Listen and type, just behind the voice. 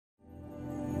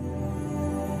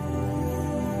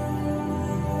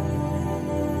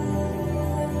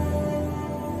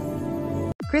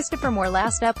Christopher Moore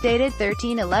last updated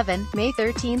 13/11, May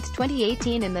 13,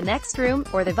 2018 in The Next Room,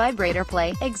 or The Vibrator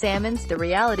Play, examines the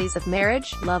realities of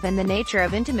marriage, love and the nature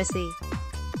of intimacy.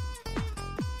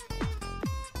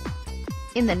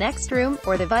 In The Next Room,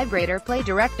 or The Vibrator Play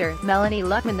Director, Melanie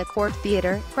Luckman. The Court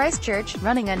Theatre, Christchurch,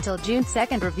 running until June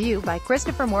 2. Review by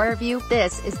Christopher MooreREVIEW.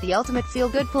 This is the ultimate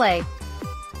feel-good play.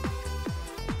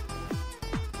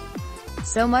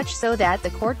 So much so that the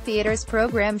Court Theatre's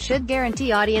program should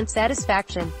guarantee audience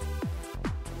satisfaction.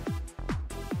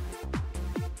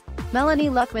 Melanie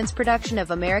Luckman's production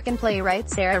of American playwright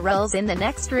Sarah Ruhl's In the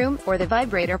Next Room, or The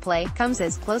Vibrator Play, comes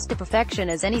as close to perfection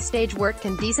as any stage work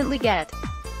can decently get.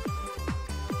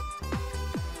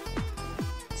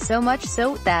 So much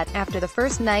so, that, after the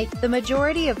first night, the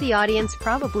majority of the audience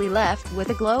probably left with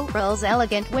a glow. Ruhl's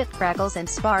elegant wit crackles and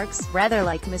sparks, rather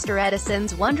like Mr.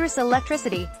 Edison's wondrous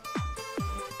electricity.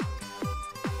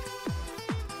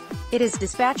 It is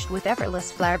dispatched with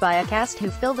effortless flair by a cast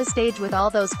who fill the stage with all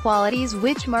those qualities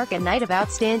which mark a night of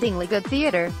outstandingly good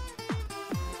theatre.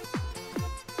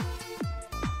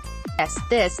 Yes,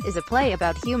 this is a play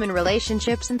about human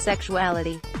relationships and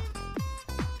sexuality.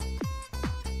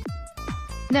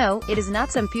 No, it is not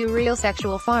some puerile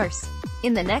sexual farce.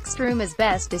 In the Next Room is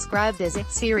best described as a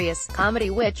serious comedy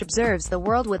which observes the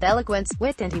world with eloquence,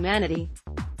 wit and humanity.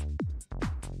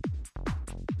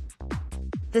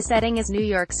 The setting is New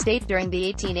York State during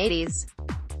the 1880s.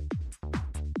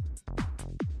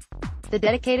 The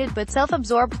dedicated but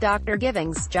self-absorbed Dr.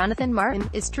 Givings, Jonathan Martin,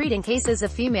 is treating cases of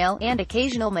female, and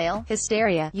occasional male,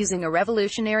 hysteria, using a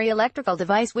revolutionary electrical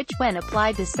device which, when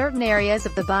applied to certain areas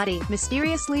of the body,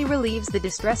 mysteriously relieves the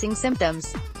distressing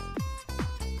symptoms.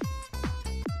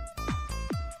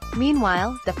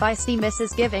 Meanwhile, the feisty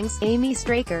Mrs. Givings, Amy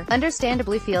Straker,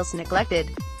 understandably feels neglected.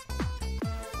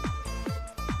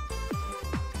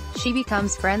 She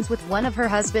becomes friends with one of her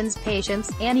husband's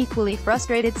patients, an equally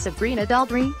frustrated Sabrina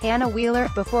Daldry, Hannah Wheeler.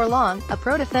 Before long, a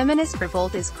proto-feminist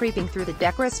revolt is creeping through the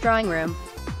decorous drawing room.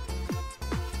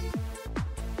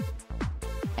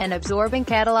 An absorbing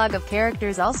catalogue of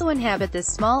characters also inhabit this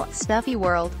small, stuffy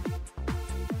world.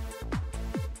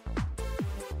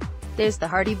 There's the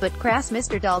hearty but crass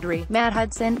Mr. Daldry, Matt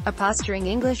Hudson, a posturing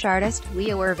English artist,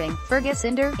 Leo Irving, Fergus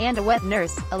Cinder, and a wet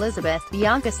nurse, Elizabeth,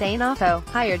 Bianca Sainofo,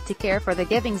 hired to care for the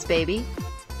Givings baby.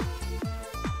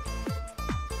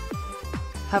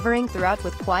 Hovering throughout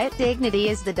with quiet dignity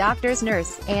is the doctor's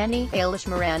nurse, Annie, Ailish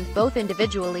Moran. Both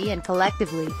individually and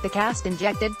collectively, the cast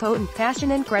injected potent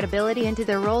passion and credibility into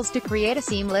their roles to create a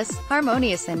seamless,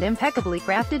 harmonious and impeccably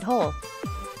crafted whole.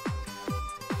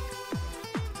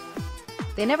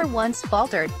 They never once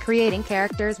faltered, creating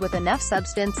characters with enough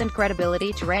substance and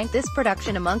credibility to rank this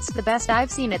production amongst the best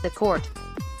I've seen at the Court.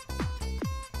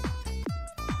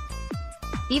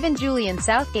 Even Julian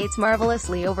Southgate's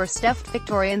marvelously overstuffed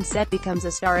Victorian set becomes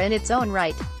a star in its own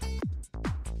right.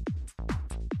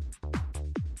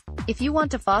 If you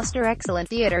want to foster excellent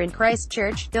theatre in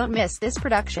Christchurch, don't miss this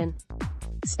production.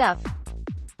 Stuff.